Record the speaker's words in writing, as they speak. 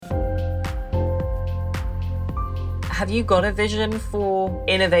Have you got a vision for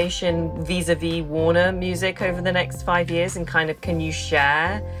innovation vis-a-vis Warner Music over the next 5 years? And kind of, can you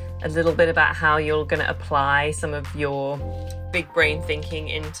share a little bit about how you're going to apply some of your big brain thinking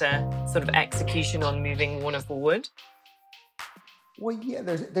into sort of execution on moving Warner forward? Well, yeah,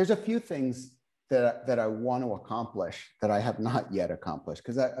 there's a few things that I want to accomplish that I have not yet accomplished,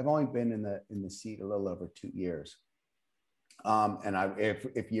 because I've only been in the seat a little over 2 years. And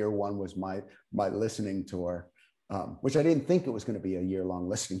if year one was my listening tour, which I didn't think it was going to be a year-long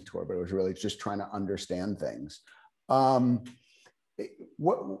listening tour, but it was really just trying to understand things. What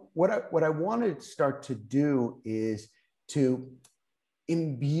I want to start to do is to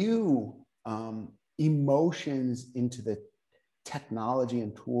imbue emotions into the technology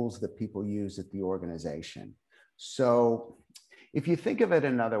and tools that people use at the organization. So if you think of it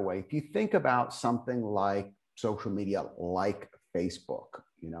another way, if you think about something like social media, like Facebook,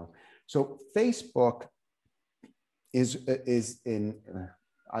 so Facebook is in,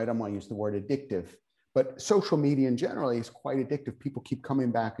 I don't want to use the word addictive, but social media in general is quite addictive. People keep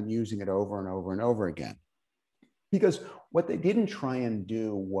coming back and using it over and over and over again. Because what they didn't try and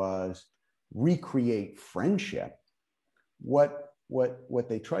do was recreate friendship. What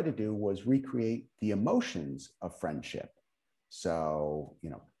they tried to do was recreate the emotions of friendship. So,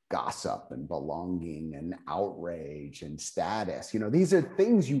 gossip and belonging and outrage and status, these are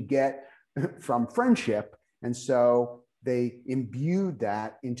things you get from friendship. And so they imbued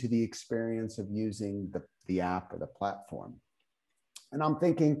that into the experience of using the app or the platform. And I'm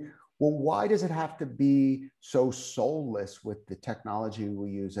thinking, well, why does it have to be so soulless with the technology we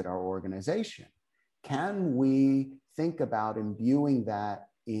use at our organization? Can we think about imbuing that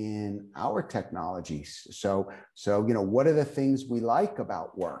in our technologies? So what are the things we like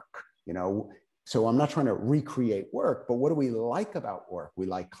about work? So I'm not trying to recreate work, but what do we like about work? We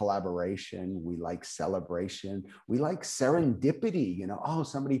like collaboration, we like celebration, we like serendipity. Oh,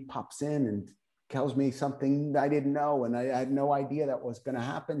 somebody pops in and tells me something I didn't know, and I had no idea that was going to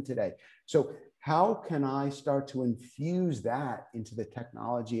happen today. So how can I start to infuse that into the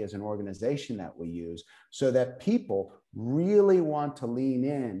technology as an organization that we use, so that people really want to lean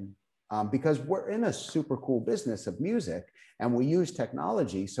in? Because we're in a super cool business of music and we use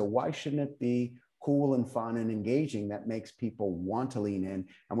technology. So why shouldn't it be cool and fun and engaging that makes people want to lean in?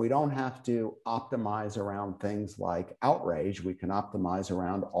 And we don't have to optimize around things like outrage. We can optimize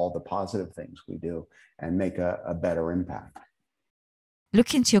around all the positive things we do and make a better impact.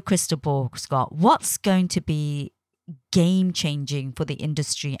 Look into your crystal ball, Scott. What's going to be game changing for the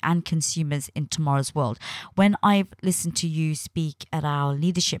industry and consumers in tomorrow's world? When I've listened to you speak at our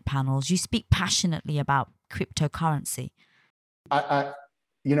leadership panels, you speak passionately about cryptocurrency.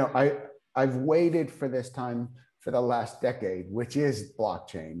 I've waited for this time for the last decade, which is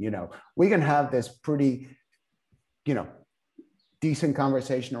blockchain. We can have this pretty, decent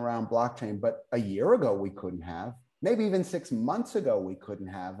conversation around blockchain, but a year ago we couldn't have. Maybe even 6 months ago we couldn't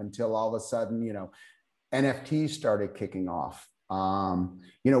have, until all of a sudden, NFTs started kicking off,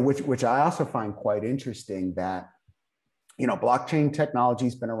 which I also find quite interesting, that, blockchain technology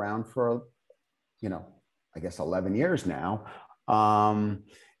has been around for, I guess 11 years now.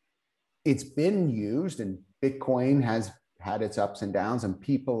 It's been used, and Bitcoin has had its ups and downs, and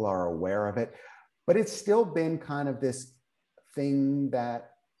people are aware of it, but it's still been kind of this thing that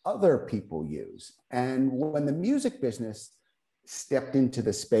other people use. And when the music business stepped into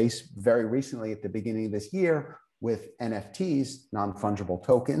the space very recently at the beginning of this year with NFTs, non-fungible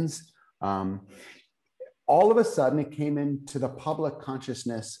tokens, all of a sudden it came into the public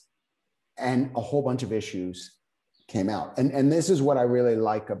consciousness and a whole bunch of issues came out. And this is what I really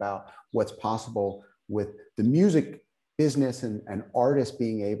like about what's possible with the music business and artists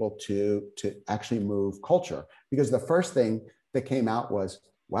being able to actually move culture. Because the first thing that came out was,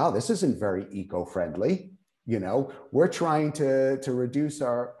 wow, this isn't very eco-friendly. We're trying to reduce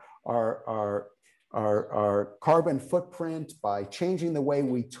our carbon footprint by changing the way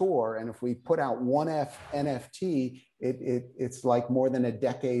we tour. And if we put out one NFT, it's like more than a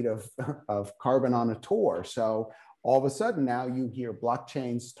decade of carbon on a tour. So all of a sudden now you hear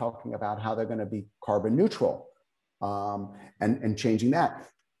blockchains talking about how they're going to be carbon neutral, and changing that.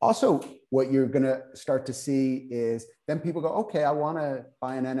 Also, what you're going to start to see is then people go, okay, I want to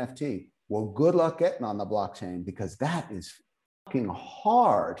buy an NFT. Well, good luck getting on the blockchain, because that is fucking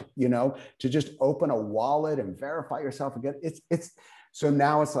hard, to just open a wallet and verify yourself again. So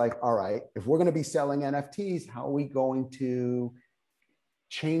now it's like, all right, if we're going to be selling NFTs, how are we going to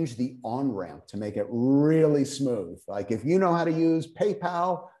change the on-ramp to make it really smooth? Like, if you know how to use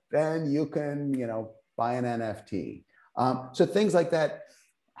PayPal, then you can, buy an NFT. So things like that.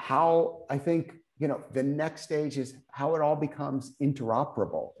 How I think the next stage is how it all becomes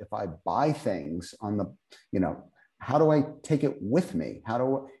interoperable. If I buy things on the, how do I take it with me? How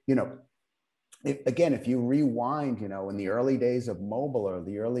do, if you rewind, in the early days of mobile or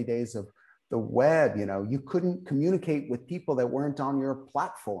the early days of the web, you couldn't communicate with people that weren't on your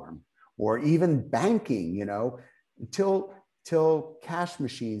platform, or even banking, till cash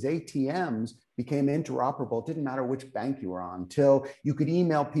machines, ATMs became interoperable. It didn't matter which bank you were on, till you could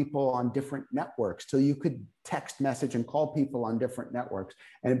email people on different networks, till you could text message and call people on different networks,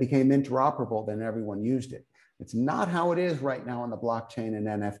 and it became interoperable, then everyone used it. It's not how it is right now on the blockchain and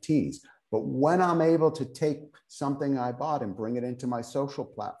NFTs. But when I'm able to take something I bought and bring it into my social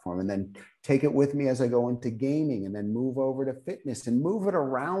platform, and then take it with me as I go into gaming, and then move over to fitness and move it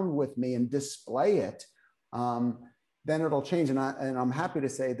around with me and display it, then it'll change. And I'm happy to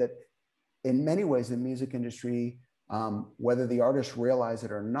say that in many ways, the music industry, whether the artists realize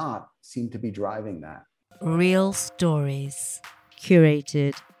it or not, seem to be driving that. Real stories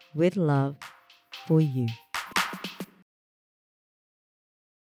curated with love for you.